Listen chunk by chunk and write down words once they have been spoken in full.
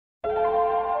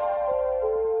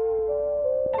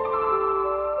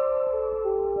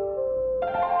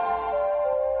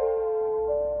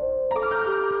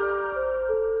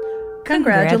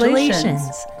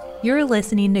Congratulations. You're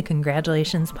listening to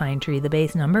Congratulations Pine Tree, the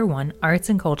base #1 arts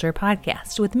and culture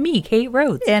podcast with me, Kate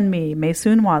Rhodes. And me,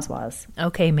 Maysoon Wazwaz.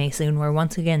 Okay, Maysoon, we're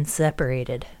once again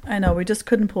separated. I know, we just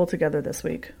couldn't pull together this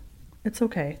week. It's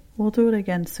okay. We'll do it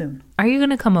again soon. Are you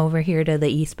going to come over here to the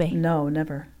East Bay? No,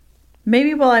 never.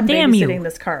 Maybe while I'm babysitting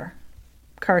this car.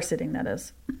 Car sitting, that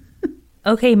is.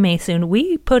 Okay, Maysoon,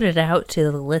 we put it out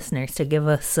to the listeners to give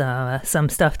us some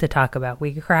stuff to talk about.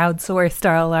 We crowdsourced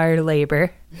all our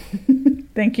labor.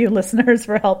 Thank you, listeners,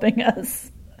 for helping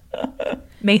us.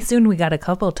 Maysoon, we got a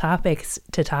couple topics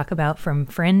to talk about from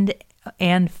friend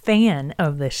and fan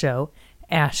of the show,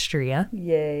 Astria.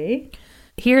 Yay.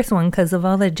 Here's one because of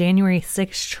all the January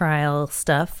 6th trial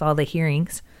stuff, all the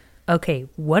hearings. Okay,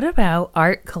 what about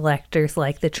art collectors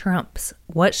like the Trumps?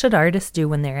 What should artists do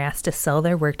when they're asked to sell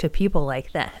their work to people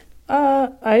like that?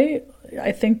 I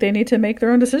think they need to make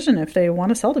their own decision if they want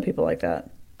to sell to people like that.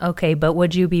 Okay, but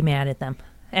would you be mad at them?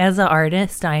 As an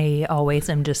artist, I always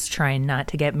am just trying not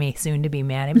to get Maysoon to be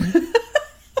mad at me.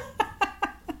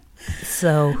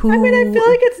 So who... I mean, I feel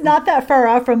like it's not that far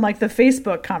off from like the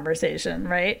Facebook conversation,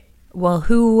 right?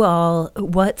 Well,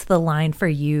 what's the line for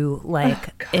you?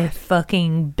 Like, if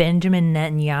fucking Benjamin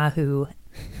Netanyahu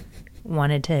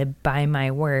wanted to buy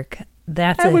my work,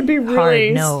 I would be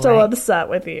really so upset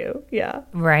with you. Yeah.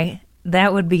 Right?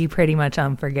 That would be pretty much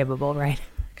unforgivable, right?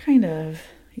 Kind of,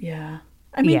 yeah.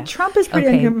 I mean, yeah. Trump is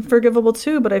pretty unforgivable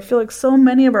too, but I feel like so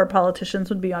many of our politicians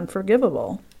would be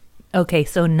unforgivable. Okay,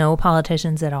 so no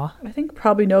politicians at all? I think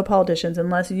probably no politicians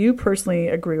unless you personally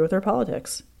agree with their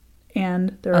politics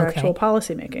and their actual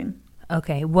policy making.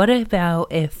 Okay, what about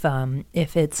if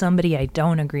it's somebody I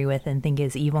don't agree with and think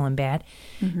is evil and bad,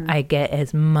 I get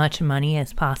as much money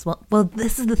as possible? Well,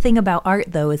 this is the thing about art,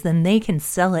 though, is then they can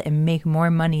sell it and make more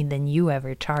money than you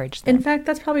ever charged them. In fact,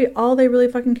 that's probably all they really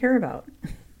fucking care about.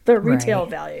 The retail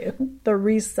value, the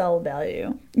resell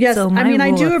value. Yes, so I mean,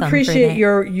 I do appreciate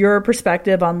your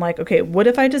perspective on like, okay, what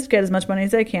if I just get as much money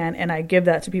as I can and I give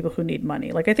that to people who need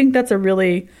money? Like, I think that's a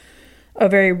very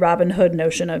Robin Hood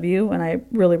notion of you, and I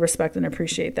really respect and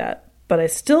appreciate that. But I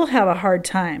still have a hard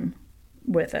time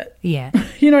with it. Yeah.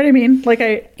 You know what I mean?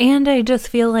 And I just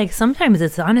feel like sometimes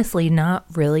it's honestly not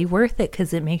really worth it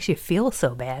because it makes you feel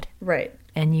so bad. Right.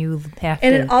 And you have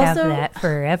to have that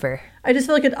forever. I just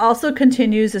feel like it also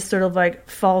continues this sort of like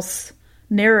false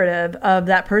narrative of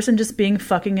that person just being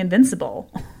fucking invincible.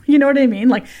 You know what I mean?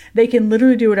 Like, they can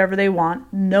literally do whatever they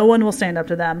want. No one will stand up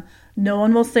to them. No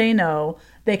one will say no.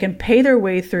 They can pay their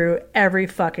way through every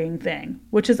fucking thing,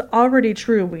 which is already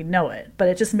true. We know it. But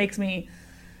it just makes me...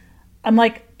 I'm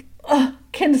like,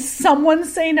 can someone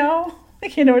say no?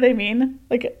 You know what I mean?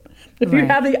 Like, if you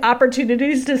have the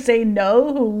opportunities to say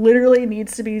no, who literally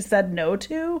needs to be said no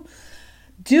to,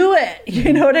 do it.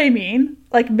 You know what I mean?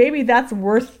 Like, maybe that's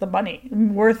worth the money.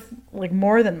 Worth, like,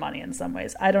 more than money in some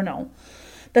ways. I don't know.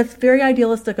 That's very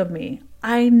idealistic of me.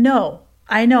 I know.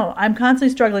 I'm constantly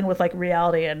struggling with, like,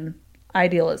 reality and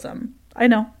idealism. I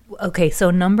know. Okay,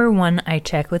 so #1, I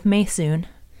check with Maysoon,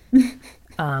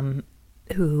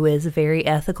 who is very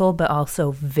ethical, but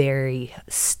also very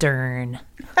stern.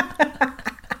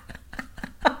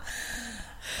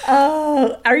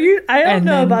 Are you? I don't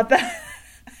know about that.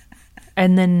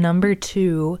 And then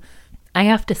 #2, I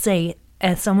have to say,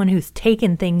 as someone who's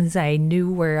taken things I knew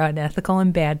were unethical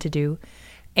and bad to do,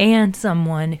 and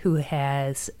someone who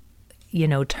has,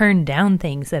 turned down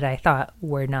things that I thought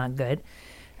were not good,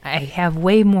 I have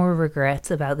way more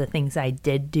regrets about the things I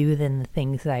did do than the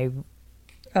things I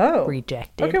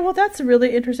rejected. Okay, well, that's a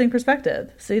really interesting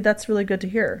perspective. See, that's really good to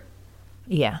hear.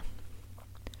 Yeah.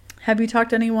 Have you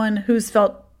talked to anyone who's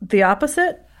felt the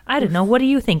opposite? I don't know. What do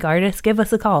you think, artists? Give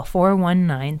us a call,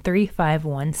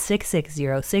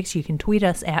 419-351-6606. You can tweet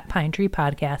us at Pine Tree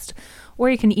Podcast, or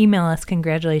you can email us,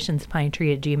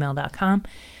 congratulationspinetree@gmail.com.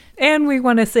 And we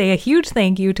want to say a huge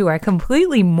thank you to our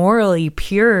completely morally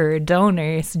pure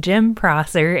donors, Jim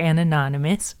Prosser and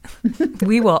Anonymous.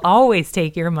 We will always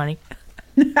take your money.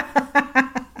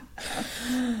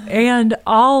 And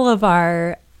all of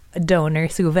our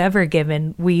donors who've ever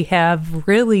given, we have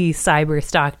really cyber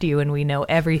stalked you, and we know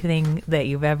everything that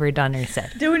you've ever done or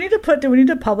said. Do we need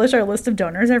to publish our list of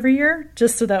donors every year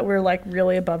just so that we're like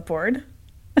really above board?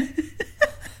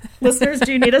 Listeners,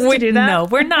 do you need us to do that? No,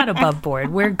 we're not above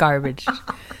board. We're garbage.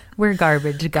 We're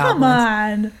garbage goblins. Come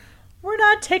on. We're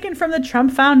not taken from the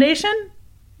Trump Foundation?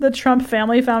 The Trump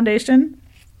Family Foundation?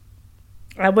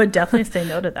 I would definitely say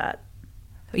no to that.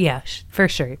 Yeah, for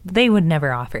sure. They would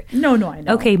never offer. No, I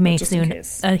know. Okay,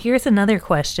 Maysoon. Here's another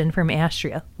question from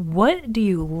Astria. What do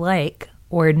you like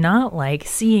or not like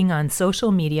seeing on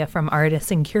social media from artists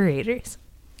and curators?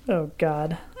 Oh,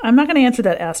 God. I'm not going to answer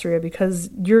that, Astria, because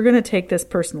you're going to take this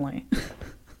personally.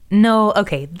 No,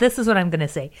 okay, this is what I'm going to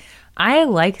say. I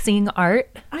like seeing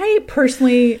art. I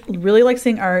personally really like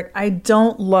seeing art. I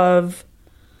don't love,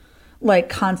 like,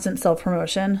 constant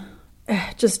self-promotion.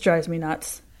 It just drives me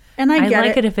nuts. And I get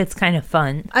like it if it's kind of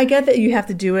fun. I get that you have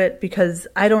to do it because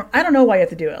I don't know why you have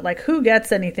to do it. Like, who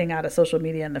gets anything out of social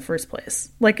media in the first place?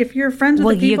 Like, if you're friends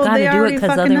with the people, you they got to do already it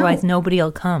because fucking otherwise know. nobody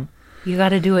will come. You got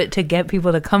to do it to get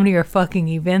people to come to your fucking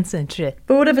events and shit.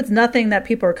 But what if it's nothing that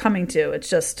people are coming to? It's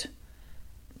just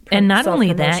And not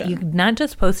only that, self-promotion. you not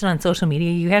just post it on social media,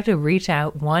 you have to reach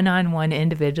out one-on-one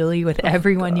individually with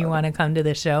everyone you want to come to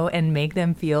the show and make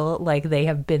them feel like they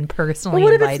have been personally But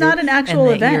what if invited. it's not an actual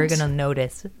and that event? you're going to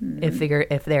notice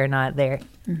if they're not there.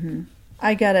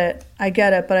 I get it.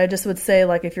 But I just would say,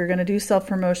 like, if you're going to do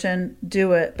self-promotion,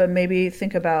 do it. But maybe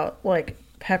think about, like,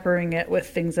 peppering it with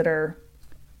things that are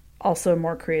also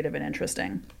more creative and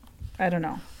interesting. I don't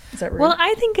know. Is that rude? Well,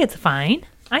 I think it's fine.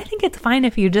 I think it's fine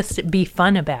if you just be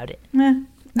fun about it.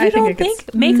 I don't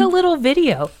think? Make a little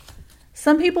video.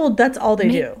 Some people, that's all they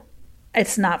do.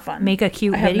 It's not fun. Make a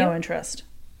cute I have video? no interest.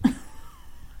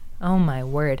 Oh, my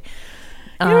word.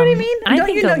 You know what I mean? I Don't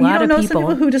think you know, a lot you don't of know people... some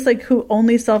people who just, like, who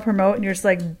only self-promote, and you're just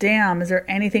like, damn, is there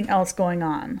anything else going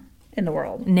on in the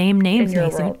world? Name names, in your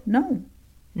Mason. world? No.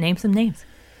 Name some names.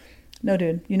 No,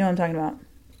 dude. You know what I'm talking about.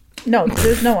 No,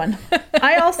 there's no one.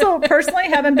 I also personally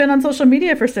haven't been on social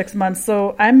media for 6 months,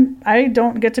 so I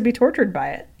don't get to be tortured by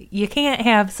it. You can't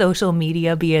have social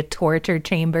media be a torture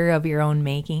chamber of your own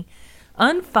making.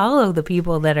 Unfollow the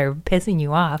people that are pissing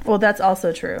you off. Well, that's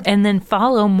also true. And then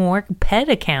follow more pet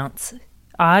accounts.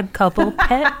 Odd couple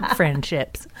pet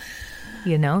friendships.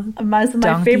 You know? My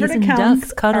Donkeys favorite and accounts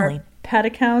ducks cuddling. are pet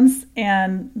accounts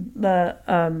and the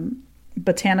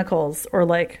botanicals, or,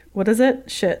 like, what is it?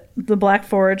 Shit. The Black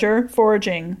Forager.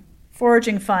 Foraging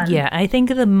fun. Yeah, I think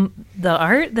the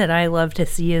art that I love to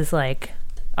see is like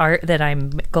art that I'm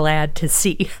glad to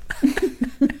see.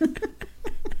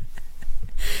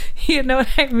 You know what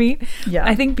I mean? Yeah.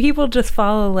 I think people just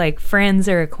follow like friends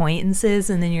or acquaintances,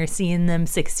 and then you're seeing them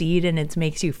succeed and it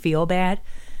makes you feel bad.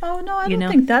 Oh, no, I don't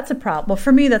think that's a problem. Well,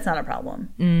 for me, that's not a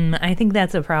problem. I think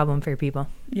that's a problem for people.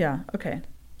 Yeah, okay.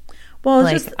 Well, it's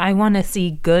Like, just... I want to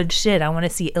see good shit. I want to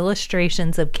see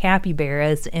illustrations of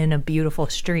capybaras in a beautiful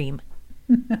stream.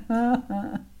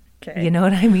 Okay. You know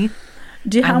what I mean?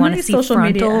 How wanna many see social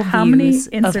media, frontal how many views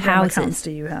of Instagram houses. accounts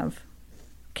do you have?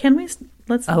 Can we...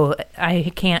 Let's... Oh,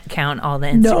 I can't count all the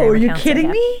Instagram no, are you accounts I kidding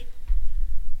have. me?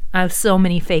 I have so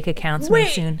many fake accounts, Wait,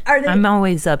 Maysoon. are they- I'm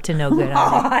always up to no good Oh,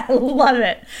 on it. I love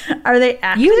it. Are they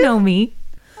active? You know me.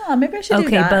 Oh, maybe I should do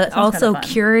Okay, that. but That sounds also kinda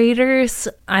fun. curators,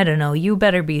 I don't know. You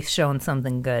better be showing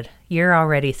something good. You're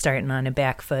already starting on a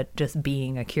back foot just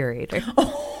being a curator.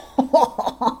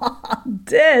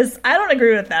 I don't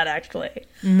agree with that, actually.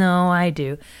 No, I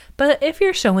do. But if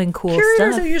you're showing cool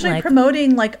Curators stuff, are usually like,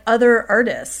 promoting, like, other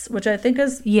artists, which I think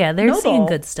is yeah, they're noble. seeing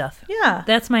good stuff. Yeah.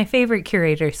 That's my favorite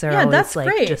curators are Yeah, always that's like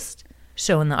great. just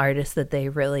showing the artists that they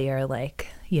really are like,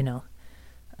 you know,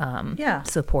 Yeah.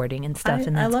 supporting and stuff.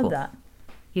 And I that's love cool. that.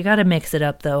 You got to mix it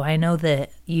up, though. I know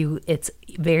that it's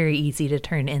very easy to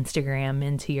turn Instagram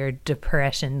into your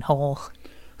depression hole.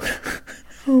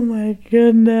 Oh my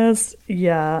goodness.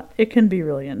 Yeah, it can be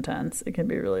really intense. It can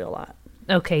be really a lot.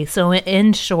 Okay, so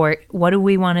in short, what do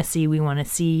we want to see? We want to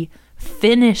see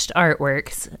finished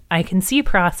artworks. I can see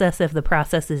process if the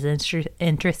process is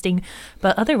interesting,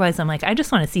 but otherwise I'm like, I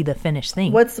just want to see the finished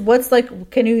thing. What's like,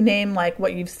 can you name, like,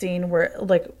 what you've seen where,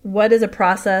 like, what is a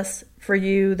process for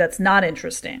you that's not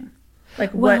interesting?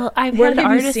 Like, Well, I've what had have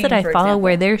you artists seen, that I for follow example?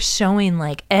 where they're showing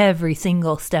like every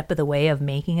single step of the way of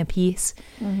making a piece,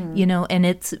 you know, and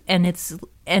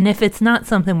if it's not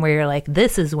something where you're like,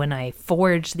 this is when I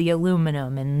forged the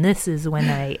aluminum and this is when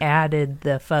I added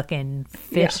the fucking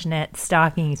fishnet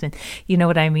stockings, and you know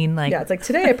what I mean? Like, Yeah, it's like,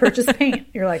 today I purchased paint.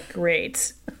 You're like,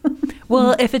 great.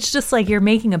 well, if it's just like you're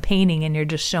making a painting and you're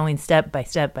just showing step by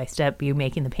step by step you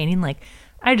making the painting, like,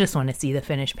 I just want to see the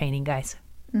finished painting, guys.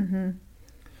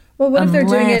 Well, what if they're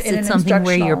doing it Unless in an it's something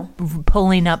where you're instructional?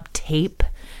 pulling up tape,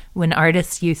 when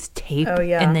artists use tape, Oh,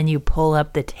 yeah. and then you pull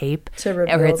up the tape, To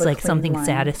reveal or it's the like clean something line.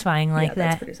 satisfying like Yeah,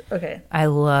 that's that. pretty, okay. I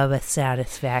love a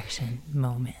satisfaction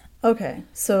moment. Okay,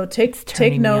 so take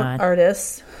turning me note, on.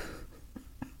 artists.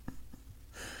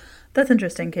 That's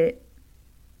interesting, Kate.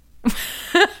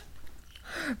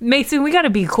 Mason, we got to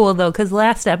be cool though, because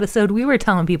last episode we were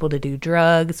telling people to do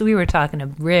drugs. We were talking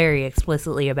very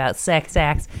explicitly about sex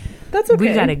acts. That's okay.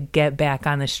 We got to get back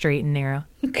on the straight and narrow.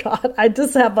 God, I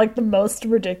just have, like, the most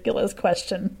ridiculous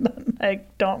question that I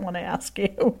don't want to ask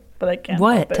you, but I can't.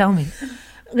 What? help it. Tell me.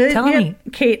 Tell me.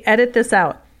 Kate, edit this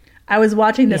out. I was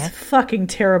watching this Yeah. fucking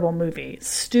terrible movie.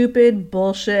 Stupid,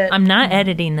 bullshit, I'm not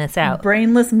editing this out.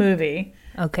 brainless movie.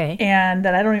 Okay. And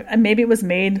that I don't even, maybe it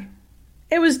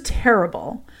was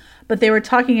terrible. But they were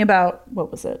talking about,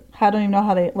 what was it? I don't even know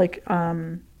how they, like,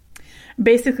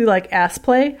 basically like ass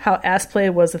play, how ass play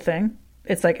was a thing.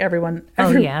 It's like everyone's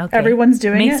doing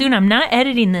it. Masoon, I'm not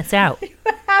editing this out.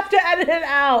 I have to edit it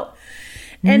out.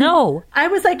 And No. I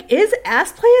was like, is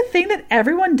ass play a thing that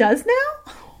everyone does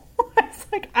now? I was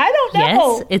like, I don't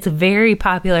know. Yes, it's very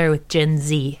popular with Gen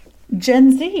Z.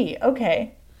 Gen Z.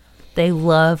 Okay. They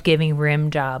love giving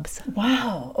rim jobs.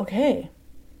 Wow. Okay.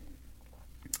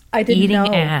 I didn't Eating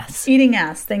know. ass. Eating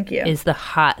ass. Thank you. Is the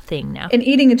hot thing now. And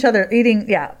eating each other.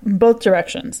 Yeah, both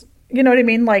directions. You know what I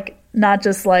mean? Like, not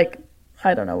just like,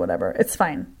 I don't know, whatever. It's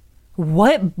fine.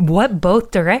 What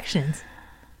both directions?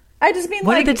 I just mean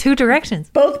What like are the two directions?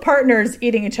 both partners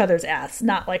eating each other's ass,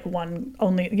 not like one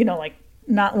only, like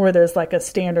not where there's like a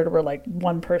standard where like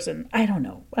one person. I don't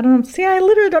know. See, I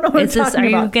literally don't know what I'm talking Are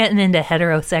about. you getting into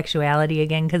heterosexuality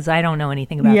again? Because I don't know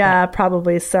anything about Yeah,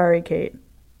 probably. Sorry, Kate.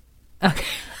 that. Okay.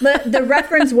 The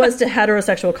reference was to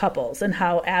heterosexual couples and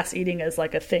how ass eating is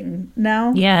like a thing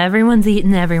now. Yeah, everyone's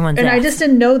eating everyone's And ass. I just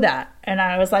didn't know that. And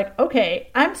I was like, okay,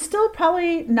 I'm still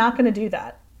probably not going to do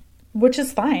that, which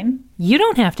is fine. You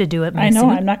don't have to do it, I Mason. know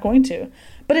I'm not going to.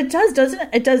 But it does, doesn't it?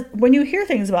 It does. When you hear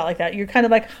things about like that, you're kind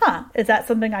of like, huh, is that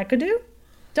something I could do?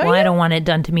 Don't Well, you? I don't want it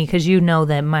done to me because you know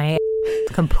that my is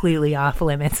completely off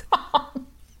limits.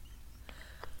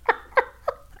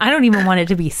 I don't even want it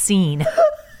to be seen. Me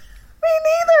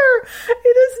neither.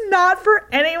 It is not for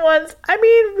anyone's. I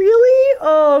mean, really?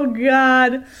 Oh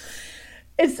God.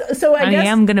 It's so. I guess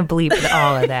am gonna bleep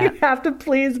all of you that. have to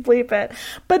please bleep it.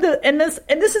 But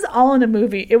this is all in a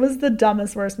movie. It was the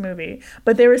dumbest, worst movie.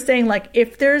 But they were saying like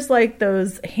if there's like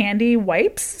those handy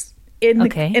wipes in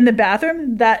the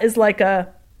bathroom, that is like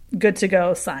a good to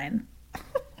go sign.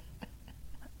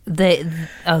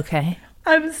 Okay.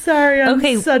 I'm sorry. I'm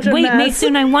Okay. such a Wait, mess.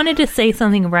 Mason, I wanted to say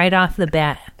something right off the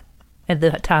bat at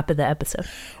the top of the episode.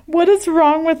 What is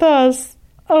wrong with us?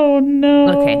 Oh no.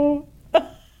 Okay.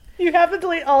 You have to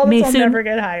delete all this. I'll Mason- never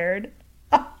get hired.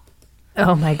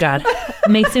 Oh my God.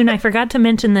 Mason, I forgot to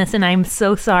mention this and I'm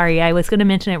so sorry. I was going to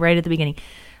mention it right at the beginning.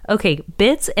 Okay,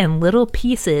 Bits and Little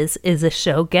Pieces is a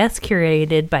show guest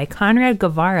curated by Conrad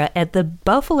Guevara at the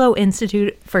Buffalo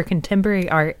Institute for Contemporary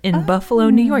Art in Buffalo,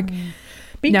 New York.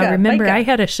 Now, remember, I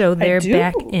had a show there do.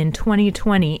 back in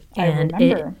 2020, I and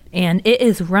remember. it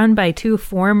is run by two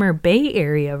former Bay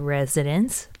Area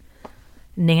residents,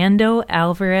 Nando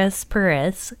Alvarez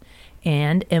Perez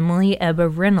and Emily Ebba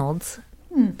Reynolds.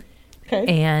 Okay.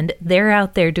 And they're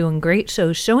out there doing great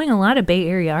shows, showing a lot of Bay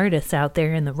Area artists out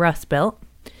there in the Rust Belt.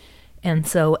 And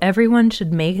so everyone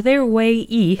should make their way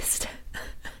east.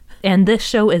 And this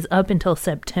show is up until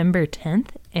September 10th,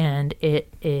 and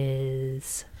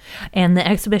the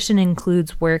exhibition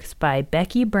includes works by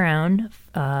Becky Brown,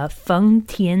 Fung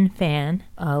Tien Fan,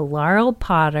 Laurel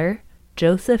Potter,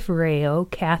 Joseph Rayo,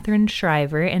 Catherine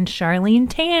Shriver, and Charlene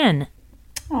Tan.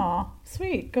 Aw,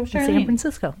 sweet. Go in San Charlene.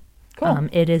 Francisco. Cool.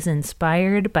 It is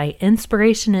inspired by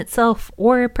inspiration itself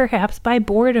or perhaps by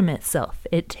boredom itself.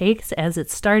 It takes as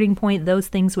its starting point those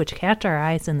things which catch our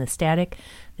eyes in the static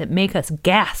that make us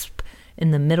gasp in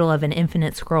the middle of an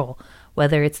infinite scroll,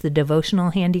 whether it's the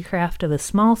devotional handicraft of a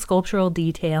small sculptural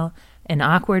detail, an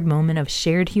awkward moment of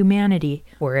shared humanity,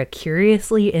 or a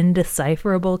curiously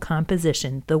indecipherable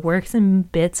composition. The works in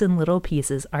Bits and Little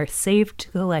Pieces are saved to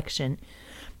collection.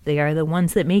 They are the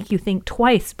ones that make you think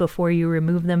twice before you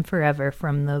remove them forever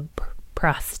from the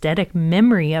prosthetic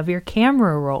memory of your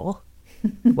camera roll.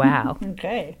 Wow.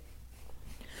 Okay.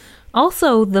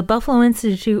 Also, the Buffalo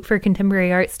Institute for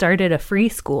Contemporary Art started a free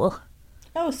school.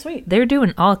 Oh, sweet. They're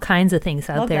doing all kinds of things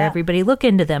out Love there. that. Everybody look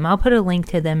into them. I'll put a link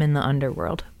to them in the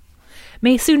underworld.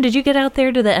 Maysoon, did you get out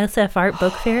there to the SF Art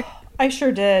Book Fair? I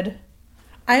sure did.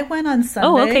 I went on Sunday.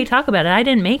 Oh, okay, talk about it. I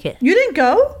didn't make it. You didn't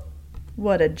go?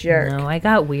 What a jerk. No, I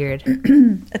got weird.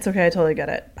 It's okay. I totally get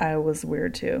it. I was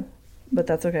weird too, but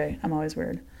that's okay. I'm always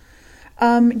weird.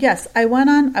 Yes, I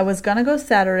was going to go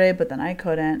Saturday, but then I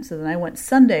couldn't. So then I went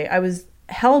Sunday. I was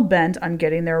hell bent on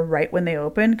getting there right when they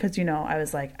opened because, I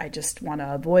was like, I just want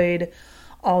to avoid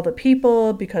all the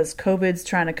people because COVID's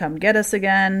trying to come get us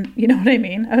again. You know what I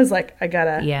mean? I was like, I got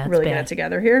to really get it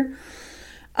together here.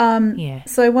 Yeah.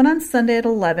 So I went on Sunday at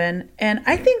 11, and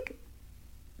I think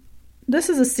this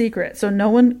is a secret. So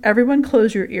everyone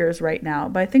close your ears right now.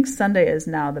 But I think Sunday is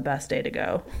now the best day to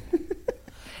go.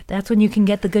 That's when you can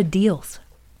get the good deals.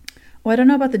 Well, I don't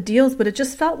know about the deals, but it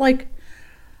just felt like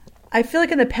I feel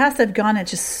like in the past I've gone,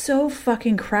 it's just so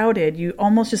fucking crowded. You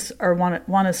almost just are want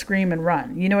to scream and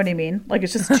run. You know what I mean? Like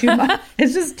it's just too much.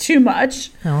 It's just too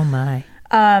much. Oh my.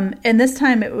 And this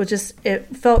time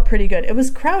it felt pretty good. It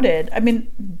was crowded. I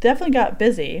mean, definitely got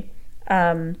busy.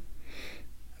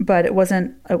 But it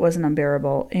wasn't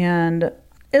unbearable. And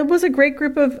it was a great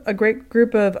group of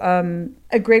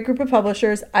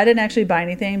publishers. I didn't actually buy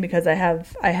anything because I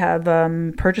have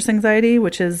purchase anxiety,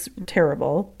 which is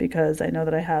terrible because I know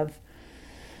that I have,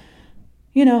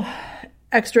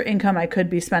 extra income I could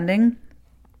be spending.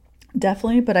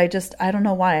 Definitely. But I don't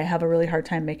know why I have a really hard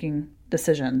time making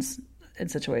decisions in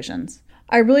situations.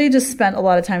 I really just spent a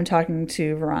lot of time talking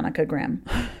to Veronica Graham.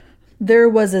 There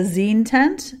was a zine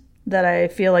tent that I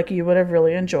feel like you would have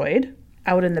really enjoyed.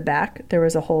 Out in the back, there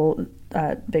was a whole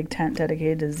big tent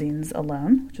dedicated to zines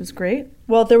alone, which was great.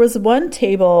 Well, there was one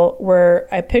table where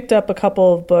I picked up a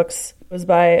couple of books. It was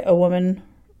by a woman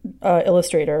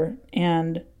illustrator,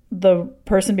 and the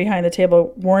person behind the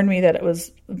table warned me that it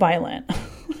was violent.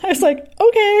 I was like,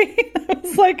 okay. I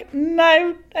was like,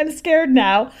 no, I'm scared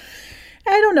now.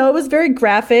 I don't know. It was very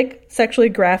graphic, sexually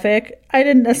graphic. I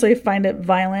didn't necessarily find it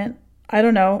violent. I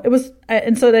don't know. It was,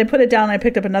 and so I put it down and I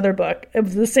picked up another book. It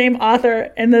was the same author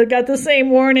and it got the same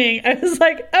warning. I was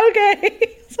like,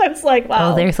 okay. So I was like,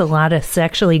 wow. Oh, there's a lot of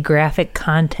sexually graphic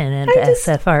content at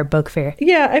SFR Book Fair.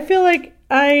 Yeah, I feel like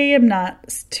I am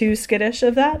not too skittish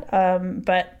of that.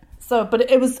 But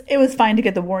it was fine to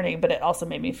get the warning, but it also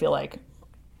made me feel like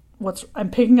I'm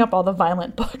picking up all the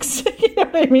violent books. You know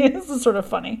what I mean? This is sort of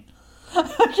funny.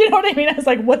 You know what I mean? I was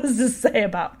like, what does this say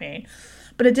about me?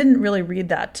 But it didn't really read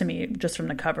that to me just from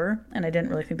the cover, and I didn't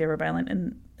really think they were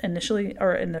violent initially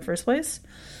or in the first place.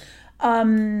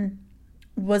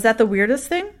 Was that the weirdest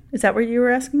thing? Is that what you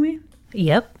were asking me?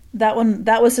 Yep. That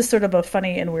was just sort of a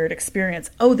funny and weird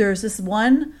experience. Oh, there's this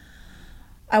one.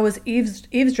 I was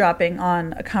eavesdropping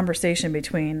on a conversation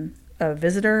between a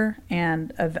visitor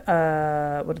and what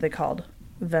are they called?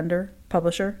 Vendor,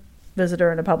 publisher, visitor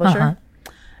and a publisher. Uh-huh.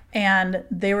 And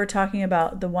they were talking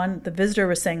about the visitor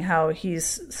was saying how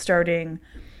he's starting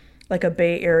like a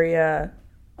Bay Area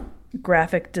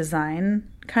graphic design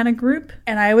kind of group.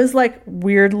 And I was like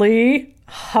weirdly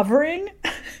hovering.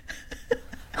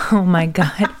 Oh my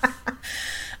God.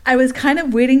 I was kind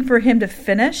of waiting for him to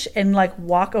finish and like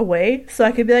walk away so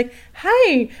I could be like,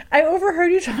 hi, I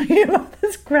overheard you talking about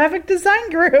this graphic design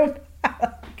group.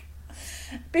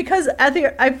 Because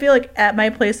I feel like at my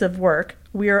place of work,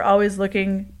 we are always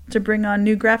looking to bring on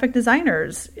new graphic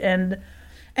designers. And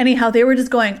anyhow, they were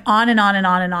just going on and on and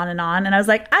on and on and on. And I was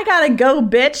like, I gotta go,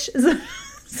 bitch.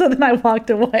 So then I walked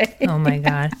away. Oh my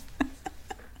God.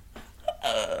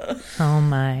 Oh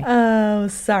my. Oh,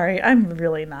 sorry. I'm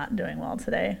really not doing well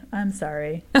today. I'm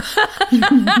sorry.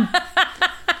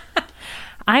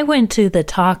 I went to the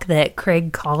talk that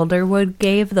Craig Calderwood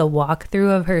gave, the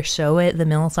walkthrough of her show at the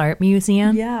Mills Art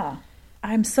Museum. Yeah.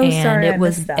 I'm so sorry. And it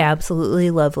was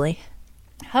absolutely lovely.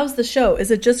 How's the show?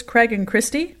 Is it just Craig and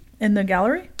Christy in the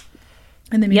gallery?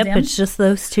 In the museum? Yep, it's just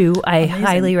those two. I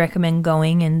highly recommend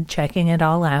going and checking it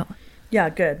all out. Yeah,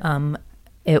 good.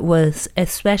 It was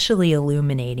especially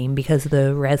illuminating because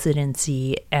the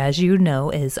residency, as you know,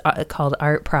 is called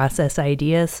Art Process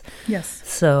Ideas. Yes.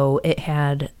 So it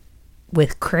had,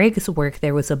 with Craig's work,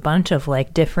 there was a bunch of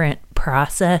like different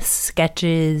process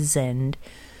sketches and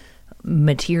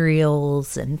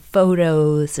materials and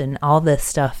photos and all this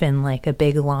stuff in like a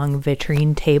big long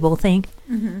vitrine table thing.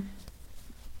 Mm-hmm.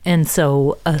 And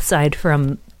so aside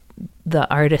from the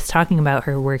artist talking about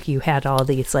her work, you had all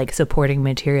these like supporting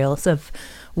materials of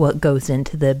what goes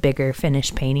into the bigger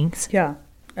finished paintings. Yeah,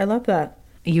 I love that.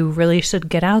 You really should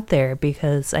get out there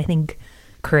because I think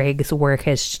Craig's work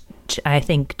has,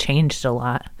 changed a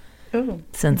lot.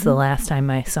 Since the last time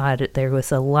I saw it. There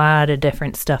was a lot of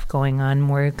different stuff going on,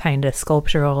 more kind of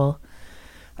sculptural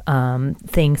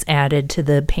things added to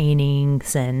the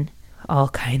paintings and all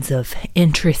kinds of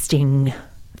interesting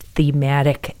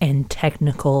thematic and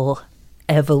technical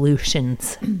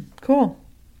evolutions. Cool.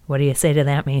 What do you say to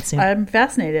that, Mason? I'm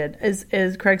fascinated.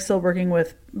 Is Craig still working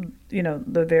with,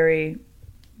 the very,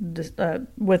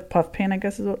 with puff paint, I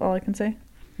guess is all I can say?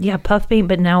 Yeah, puff paint,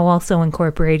 but now also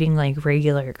incorporating like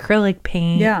regular acrylic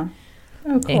paint. Yeah.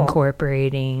 Oh, cool.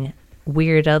 Incorporating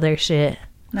weird other shit.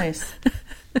 Nice.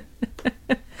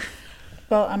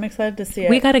 Well, I'm excited to see it.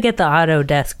 We got to get the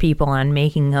Autodesk people on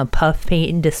making a puff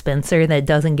paint dispenser that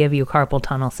doesn't give you carpal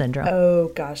tunnel syndrome. Oh,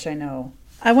 gosh, I know.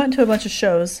 I went to a bunch of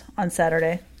shows on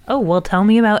Saturday. Oh, well, tell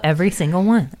me about every single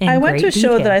one. I went to a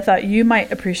show that I thought you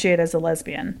might appreciate as a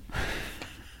lesbian.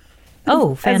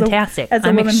 Oh, fantastic. As a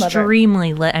I'm woman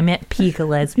extremely, I'm at peak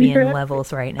lesbian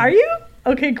levels right now. Are you?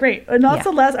 Okay, great. And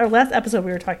also Yeah. our last episode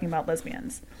we were talking about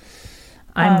lesbians.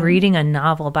 I'm reading a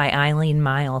novel by Eileen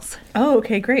Miles. Oh,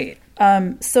 okay, great.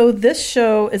 So this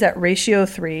show is at Ratio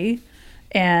 3,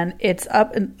 and it's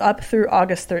up through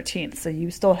August 13th. So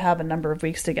you still have a number of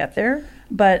weeks to get there.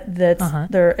 But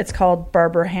it's called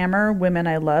Barbara Hammer, Women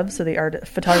I Love. So the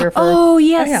photographer. Oh,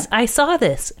 yes. I saw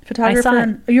this. Photographer. I saw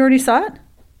it. You already saw it?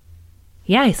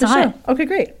 Yeah, I saw it. Okay,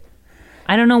 great.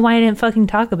 I don't know why I didn't fucking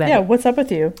talk about Yeah, it. what's up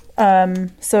with you?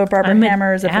 So Barbara I'm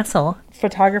Hammer is an a asshole.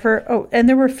 photographer. Oh, and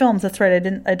there were films. That's right. I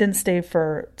didn't stay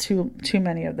for too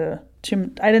many of the.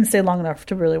 I didn't stay long enough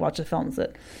to really watch the films.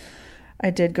 That I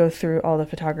did go through all the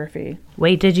photography.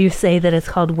 Wait, did you say that it's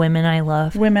called Women I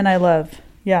Love? Women I Love.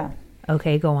 Yeah.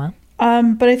 Okay, go on.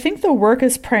 But I think the work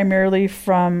is primarily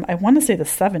from, I want to say, the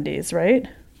 70s, right?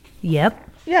 Yep.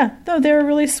 Yeah. No, they were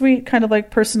really sweet, kind of like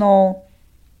personal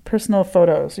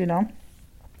photos,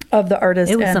 of the artist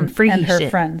It was some freaky and her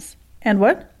shit. friends. And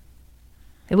what?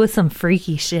 It was some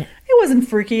freaky shit. It wasn't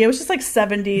freaky. It was just like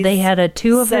 70s. They had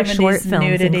two of their 70s short films,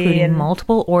 nudity including and-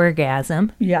 Multiple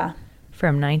Orgasm Yeah.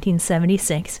 from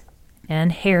 1976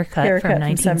 and Haircut Haircut from from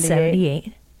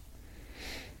 1978.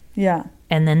 Yeah.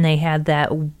 And then they had that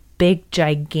big,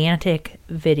 gigantic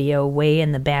video way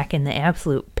in the back in the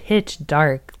absolute pitch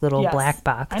dark little Yes. black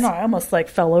box. I know. I almost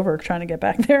fell over trying to get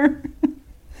back there.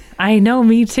 I know,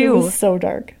 me It too. was so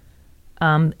dark.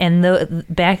 And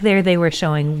back there they were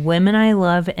showing Women I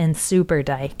Love and Super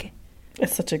Dyke.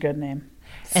 It's such a good name.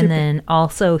 And then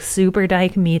also Super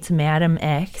Dyke Meets Madam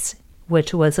X,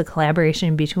 which was a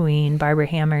collaboration between Barbara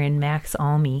Hammer and Max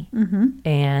Almy. Mm-hmm.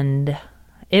 And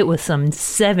it was some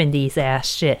 70s ass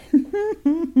shit.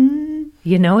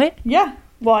 You know it? Yeah.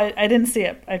 Well, I didn't see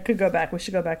it. I could go back. We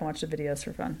should go back and watch the videos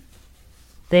for fun.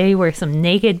 They were some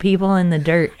naked people in the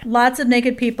dirt. Lots of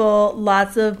naked people,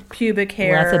 lots of pubic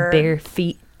hair. Lots of bare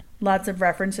feet. Lots of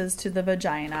references to the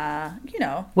vagina.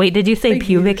 Wait, did you say the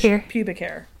pubic huge hair? Pubic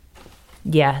hair.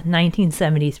 Yeah,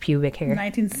 1970s pubic hair.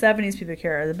 1970s pubic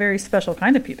hair. A very special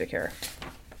kind of pubic hair.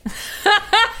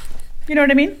 You know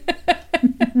what I mean?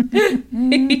 I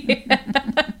mean,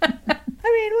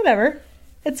 whatever.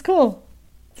 It's cool.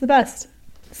 It's the best.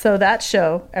 So that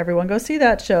show, everyone go see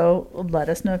that show. Let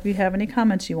us know if you have any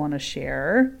comments you want to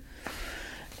share.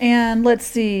 And let's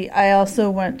see. I also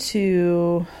went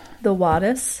to the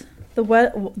Wattis. The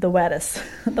Wattis.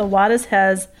 The Wattis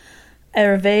has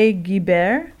Hervé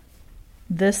Guibert,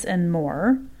 This and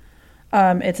More.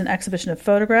 It's an exhibition of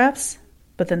photographs,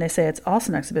 but then they say it's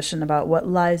also an exhibition about what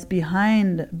lies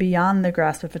beyond the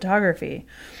grasp of photography.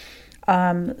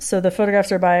 So the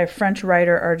photographs are by French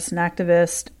writer, artist, and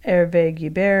activist Hervé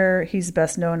Guibert. He's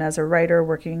best known as a writer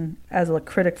working as a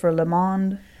critic for Le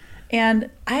Monde. And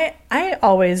I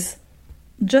always,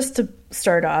 just to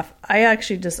start off, I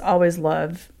actually just always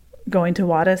love going to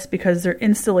Wattis because their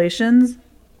installations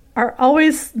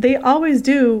they always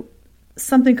do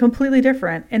something completely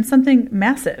different and something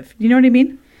massive. You know what I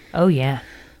mean? Oh, yeah.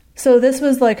 So this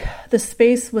was the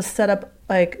space was set up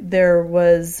there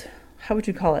was, how would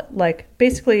you call it?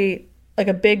 Basically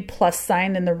a big plus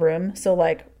sign in the room. So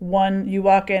you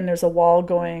walk in, there's a wall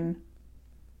going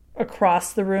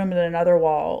across the room and then another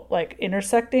wall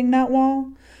intersecting that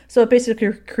wall. So it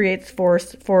basically creates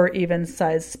four even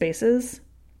sized spaces.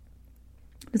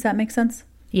 Does that make sense?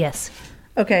 Yes.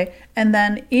 Okay. And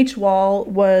then each wall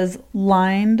was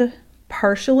lined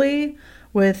partially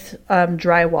with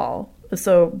drywall.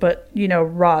 So, but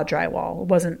raw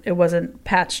drywall. It wasn't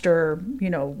patched or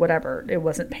whatever. It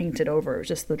wasn't painted over. It was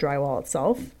just the drywall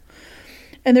itself.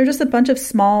 And they're just a bunch of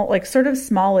small, sort of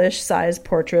smallish size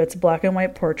portraits, black and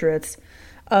white portraits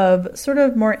of sort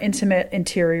of more intimate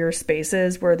interior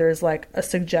spaces where there's a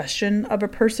suggestion of a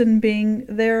person being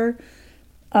there.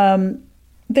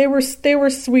 They were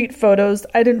sweet photos.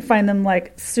 I didn't find them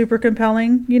super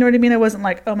compelling. You know what I mean? I wasn't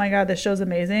oh my God, this show's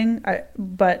amazing.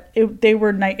 They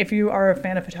were nice. If you are a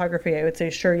fan of photography, I would say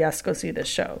sure, yes, go see this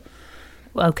show.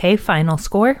 Okay, final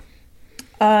score?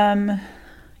 A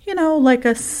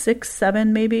 6-7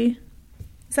 maybe.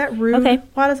 Is that rude? Okay.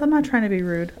 Wattis, I'm not trying to be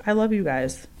rude. I love you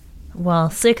guys. Well,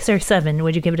 6 or 7.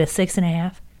 Would you give it a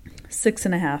 6.5?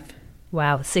 6.5.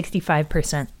 Wow,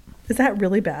 65%. Is that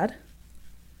really bad?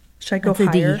 Should I go That's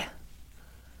a D. higher?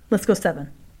 Let's go 7.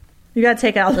 You got to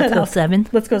take out. Let's go 7.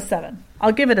 Let's go 7.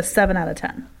 I'll give it a 7 out of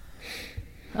 10.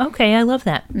 Okay, I love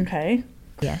that. Okay.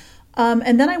 Yeah.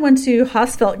 And then I went to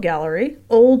Hausfeld Gallery.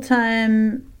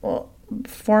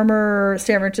 Former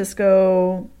San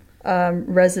Francisco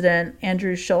resident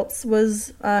Andrew Schultz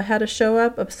had a show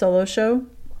up, a solo show.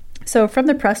 So from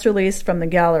the press release from the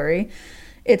gallery,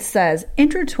 it says,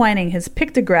 intertwining his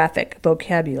pictographic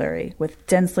vocabulary with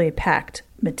densely packed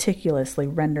meticulously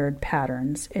rendered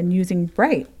patterns and using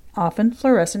bright, often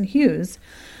fluorescent hues,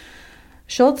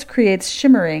 Schultz creates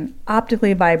shimmering,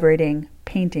 optically vibrating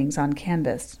paintings on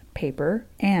canvas, paper,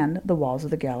 and the walls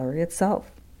of the gallery itself.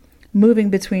 Moving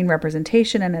between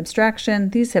representation and abstraction,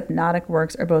 these hypnotic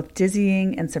works are both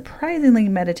dizzying and surprisingly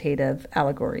meditative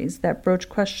allegories that broach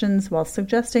questions while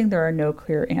suggesting there are no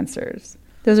clear answers.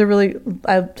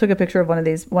 I took a picture of one of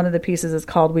these. One of the pieces is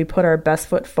called "We Put Our Best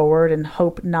Foot Forward and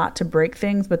Hope Not to Break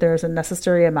Things, but there's a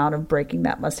necessary amount of breaking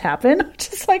that must happen,"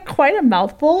 which is like quite a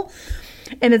mouthful.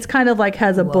 And it's kind of like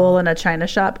has a bull in a china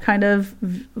shop kind of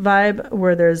vibe,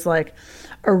 where there's like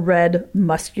a red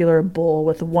muscular bull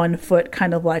with one foot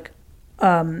kind of like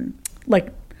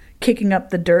kicking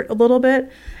up the dirt a little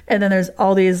bit. And then there's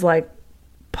all these like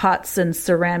pots and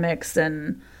ceramics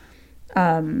and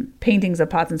paintings of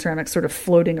pots and ceramics sort of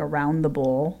floating around the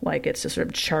bull. Like it's just sort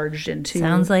of charged into.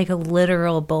 Sounds like a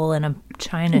literal bull in a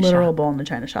china shop. Literal bull in the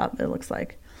china shop, it looks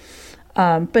like.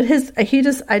 But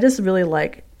I just really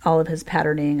like all of his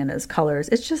patterning and his colors.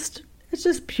 It's just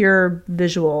pure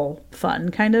visual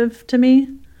fun kind of to me.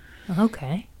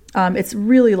 Okay. It's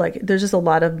really like there's just a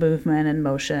lot of movement and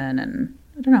motion, and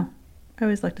I don't know. I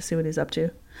always like to see what he's up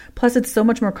to. Plus, it's so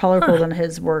much more colorful than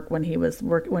his work when he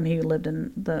lived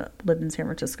in San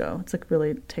Francisco. It's like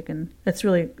really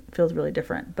feels really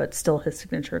different, but still his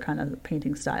signature kind of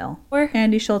painting style. Where?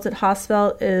 Andy Schultz at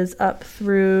Hausfeld is up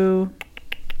through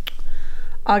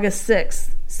August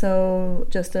 6th. So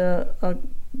just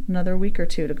another week or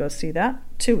two to go see that.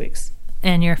 2 weeks.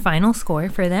 And your final score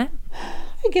for that?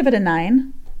 I give it a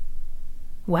 9.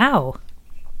 Wow.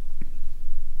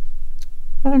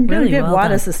 Well, I'm going to Really give well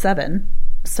Wattis done. a 7.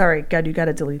 Sorry, God, you got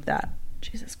to delete that.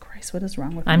 Jesus Christ, what is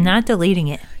wrong with me? I'm not deleting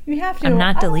it. You have to. I'm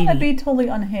not I deleting want to it. be totally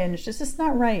unhinged. It's just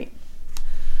not right.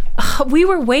 We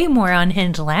were way more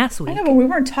unhinged last I week. know, but we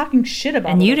weren't talking shit about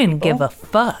it. And you didn't give a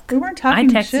fuck. We weren't talking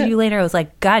I texted shit. you later. I was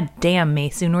like, God damn,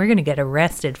 Mason, we're going to get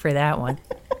arrested for that one.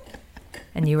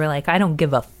 And you were like, I don't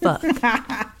give a fuck.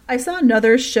 I saw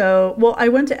another show. Well, I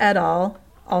went to Et al.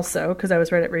 Also because I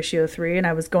was right at Ratio 3, and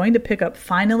I was going to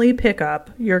finally pick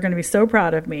up. You're going to be so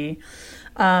proud of me.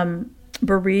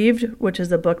 Bereaved, which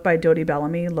is a book by Dodie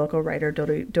Bellamy, local writer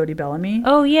Dodie Bellamy.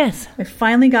 Oh, yes. I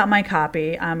finally got my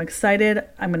copy. I'm excited.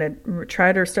 I'm going to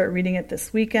try to start reading it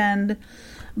this weekend.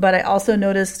 But I also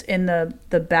noticed in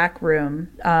the back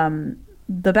room,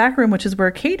 which is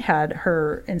where Kate had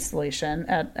her installation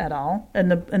at Et al. in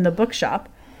the bookshop,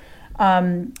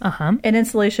 an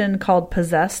installation called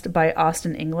 "Possessed" by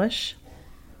Austin English.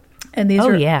 And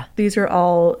these are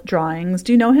all drawings.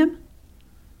 Do you know him?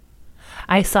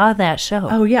 I saw that show.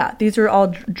 Oh yeah, these are all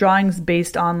drawings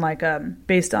based on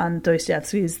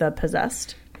Dostoevsky's The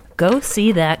Possessed. Go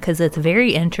see that because it's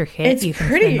very intricate. It's you can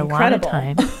pretty spend a incredible. lot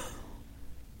of time.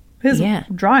 His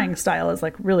drawing style is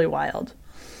like really wild.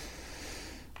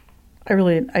 I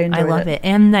enjoyed it. I love it.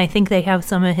 And I think they have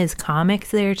some of his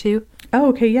comics there too. Oh,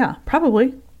 okay, yeah,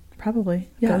 probably,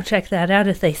 yeah. Go check that out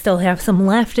if they still have some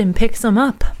left and pick some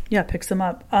up. Yeah, pick some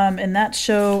up. And that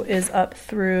show is up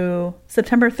through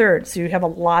September 3rd, so you have a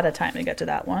lot of time to get to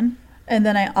that one. And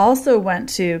then I also went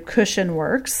to Cushion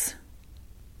Works.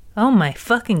 Oh my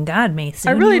fucking God, Mason!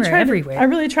 I really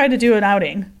tried to do an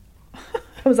outing.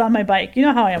 I was on my bike. You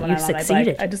know how I am when I'm on my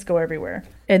bike. I just go everywhere.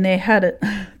 And they had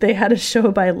a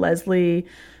show by Leslie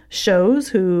Shows,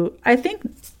 who I think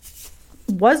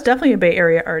was definitely a Bay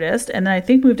Area artist, and then I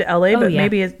think moved to LA, but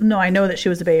I know that she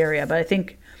was a Bay Area, but I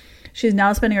think she's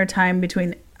now spending her time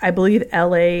between, I believe,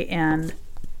 LA and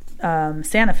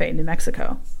Santa Fe, New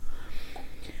Mexico,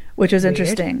 which is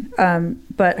interesting.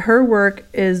 But her work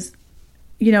is,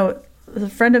 a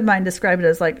friend of mine described it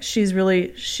as like she's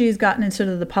gotten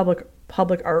into the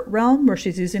public art realm where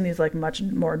she's using these like much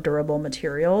more durable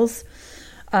materials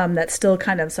that still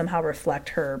kind of somehow reflect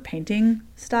her painting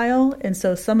style. And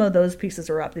so some of those pieces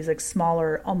are up, these like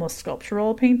smaller, almost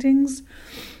sculptural paintings,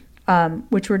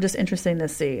 which were just interesting to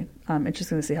see.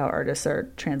 Interesting to see how artists are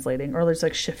translating or just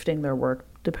like shifting their work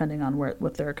depending on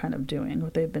what they're kind of doing,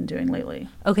 what they've been doing lately.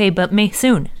 Okay, but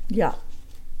Maysoon. Yeah.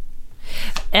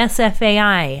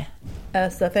 SFAI.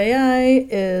 SFAI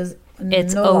is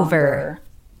It's no over. longer.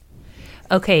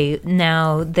 Okay,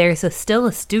 now there's still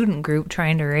a student group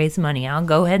trying to raise money. I'll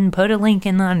go ahead and put a link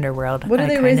in the Underworld. What are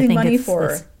they kinda raising think money it's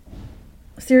for?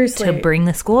 Seriously. to bring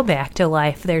the school back to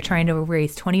life. They're trying to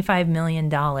raise $25 million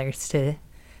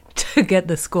to get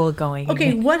the school going.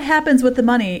 Okay, what happens with the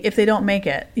money if they don't make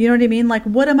it? You know what I mean? Like,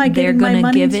 what am I giving my gonna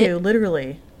money give to? it-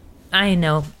 Literally. I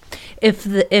know.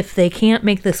 If they can't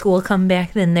make the school come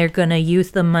back, then they're going to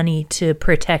use the money to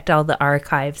protect all the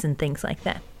archives and things like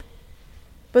that.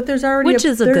 But there's already Which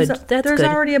is there's that's there's good.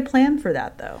 already a plan for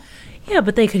that, though. Yeah,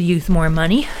 but they could use more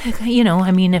money. You know,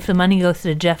 I mean, if the money goes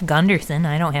to Jeff Gunderson,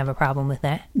 I don't have a problem with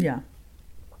that. Yeah.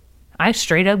 I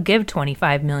straight up give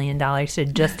 $25 million to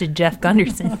Jeff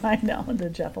Gunderson. I know, to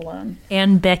Jeff alone.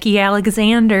 And Becky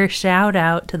Alexander, shout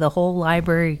out to the whole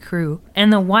library crew.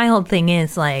 And the wild thing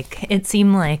is, like, it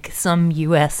seemed like some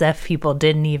USF people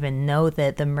didn't even know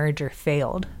that the merger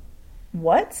failed.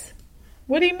 What?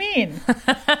 What do you mean?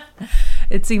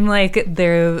 It seemed like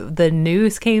the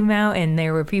news came out and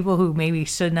there were people who maybe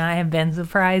should not have been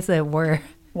surprised that were.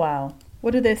 Wow.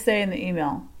 What did they say in the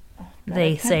email?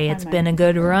 They say it's been a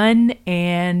good run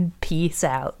and peace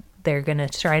out. They're going to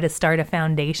try to start a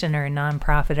foundation or a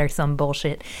nonprofit or some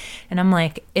bullshit. And I'm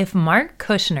like, if Mark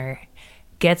Kushner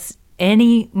gets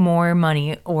any more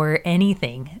money or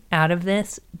anything out of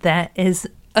this, that is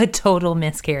a total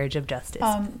miscarriage of justice.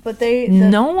 But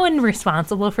no one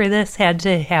responsible for this had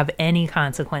to have any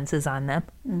consequences on them.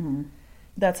 Mm-hmm.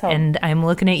 That's how. And I'm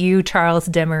looking at you, Charles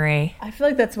Desmarais. I feel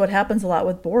like that's what happens a lot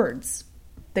with boards.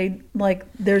 They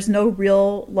there's no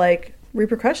real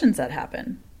repercussions that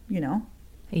happen, you know?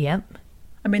 Yep.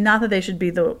 I mean, not that they should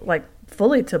be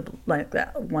fully to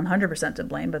that 100% to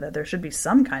blame, but that there should be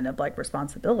some kind of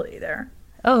responsibility there.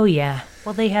 Oh yeah.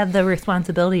 Well, they had the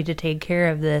responsibility to take care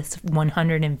of this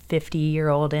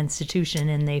 150-year-old institution,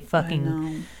 and they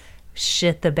fucking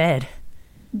shit the bed.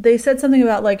 They said something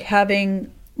about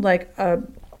having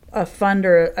a fund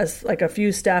or a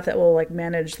few staff that will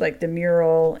manage the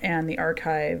mural and the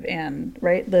archive and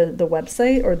the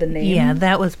website or the name. Yeah,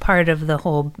 that was part of the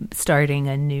whole starting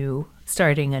a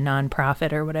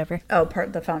nonprofit or whatever. Oh, part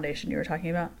of the foundation you were talking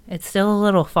about. It's still a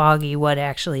little foggy what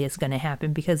actually is going to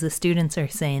happen because the students are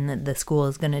saying that the school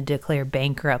is going to declare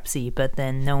bankruptcy, but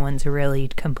then no one's really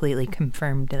completely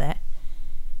confirmed that.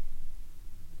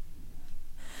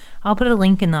 I'll put a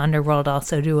link in the Underworld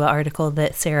also to an article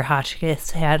that Sarah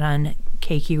Hotchkiss had on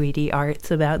KQED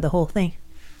Arts about the whole thing.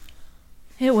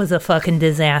 It was a fucking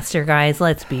disaster, guys.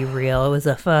 Let's be real. It was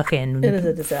a fucking... It is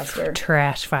a disaster.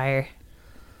 Trash fire.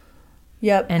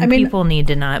 Yep. And people need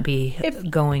to not be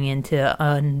going into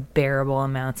unbearable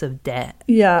amounts of debt.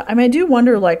 Yeah. I mean, I do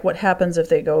wonder, what happens if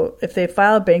they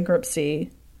file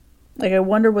bankruptcy. I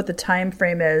wonder what the time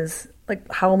frame is.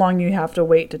 How long you have to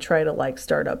wait to try to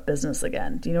start up business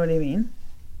again. Do you know what I mean?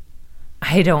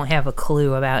 I don't have a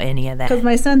clue about any of that. Because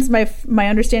my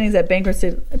understanding is that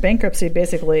bankruptcy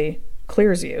basically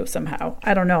clears you somehow.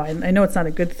 I don't know. I know it's not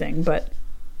a good thing, but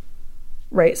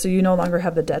right. So you no longer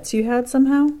have the debts you had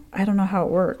somehow. I don't know how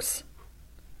it works.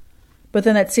 But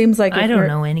then it seems like I don't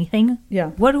know anything.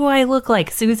 Yeah. What do I look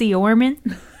like, Susie Orman?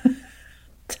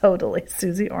 Totally,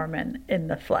 Susie Orman in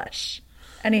the flesh.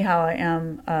 Anyhow, I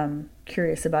am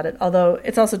curious about it. Although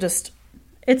it's also just,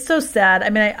 it's so sad. I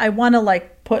mean, I want to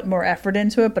put more effort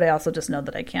into it, but I also just know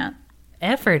that I can't.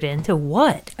 Effort into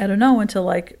what? I don't know,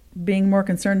 into being more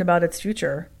concerned about its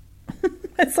future.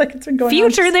 It's it's been going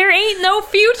future? on. There ain't no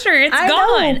future. It's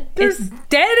gone. It's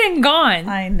dead and gone.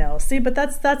 I know. See, but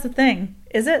that's the thing.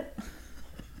 Is it?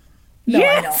 No,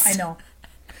 yes. I know.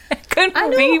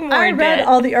 Couldn't be more I read dead.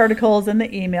 all the articles and the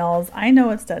emails. I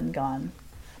know it's dead and gone.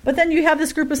 But then you have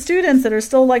this group of students that are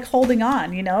still holding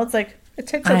on, you know? It's it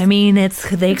takes up, I mean,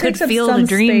 they could feel the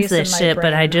dreams this shit,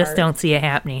 but I just heart. don't see it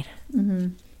happening. Mm-hmm.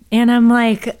 And I'm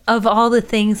of all the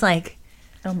things,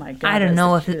 oh my God. I don't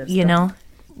know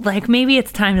if, maybe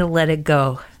it's time to let it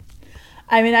go.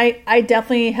 I mean, I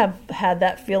definitely have had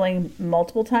that feeling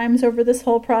multiple times over this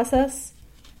whole process.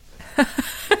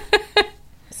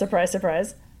 Surprise,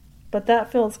 surprise. But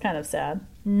that feels kind of sad.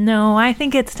 No, I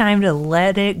think it's time to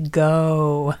let it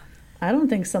go. I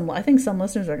think some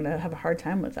listeners are going to have a hard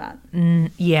time with that.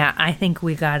 Yeah, I think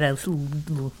we got to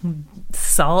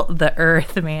salt the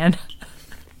earth, man.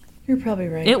 You're probably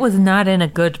right. It was not in a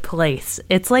good place.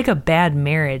 It's like a bad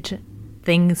marriage.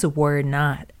 Things were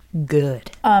not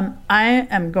good. I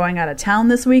am going out of town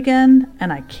this weekend,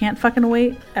 and I can't fucking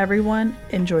wait. Everyone,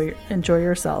 enjoy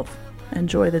yourself.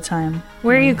 Enjoy the time.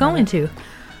 Where are you going to?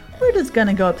 We're just going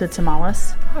to go up to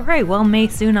Tamales. All right. Well,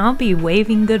 Maysoon, I'll be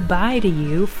waving goodbye to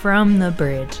you from the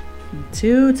bridge.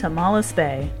 To Tamales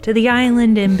Bay. To the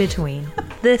island in between.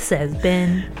 This has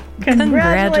been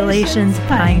Congratulations,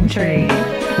 Pine Tree.